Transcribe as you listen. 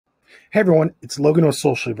Hey everyone, it's Logan with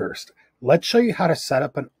Socially Versed. Let's show you how to set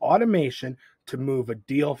up an automation to move a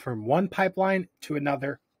deal from one pipeline to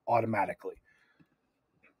another automatically.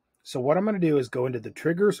 So what I'm going to do is go into the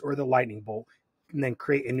triggers or the lightning bolt and then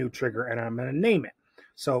create a new trigger, and I'm going to name it.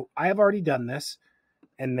 So I have already done this,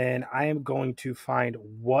 and then I am going to find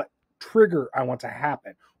what trigger I want to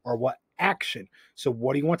happen or what action. So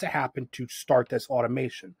what do you want to happen to start this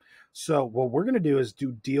automation? So what we're going to do is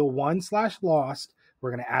do deal 1/lost. We're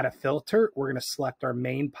going to add a filter. We're going to select our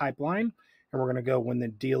main pipeline, and we're going to go when the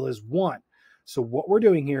deal is 1. So what we're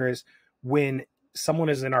doing here is when someone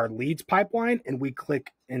is in our leads pipeline and we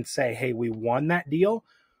click and say, hey, we won that deal,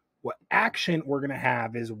 what action we're going to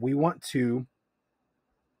have is we want to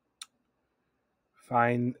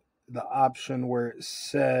find the option where it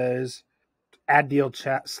says add deal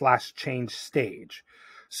chat / change stage.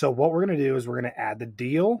 So what we're going to do is we're going to add the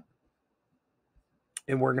deal,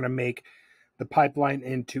 and we're going to make the pipeline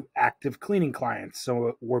into active cleaning clients.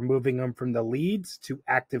 So we're moving them from the leads to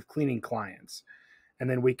active cleaning clients. And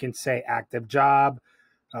then we can say active job,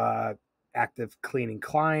 active cleaning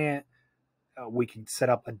client. We can set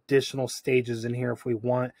up additional stages in here if we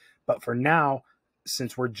want. But for now,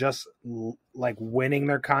 since we're just like winning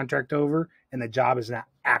their contract over and the job is not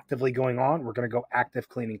actively going on, we're going to go active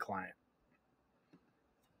cleaning client.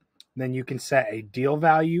 Then you can set a deal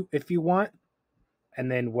value if you want, and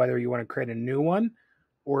then whether you want to create a new one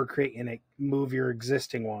or create and move your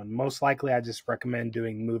existing one. Most likely, I just recommend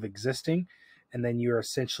doing move existing, and then you're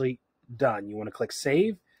essentially done. You want to click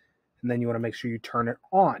save, and then you want to make sure you turn it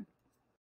on.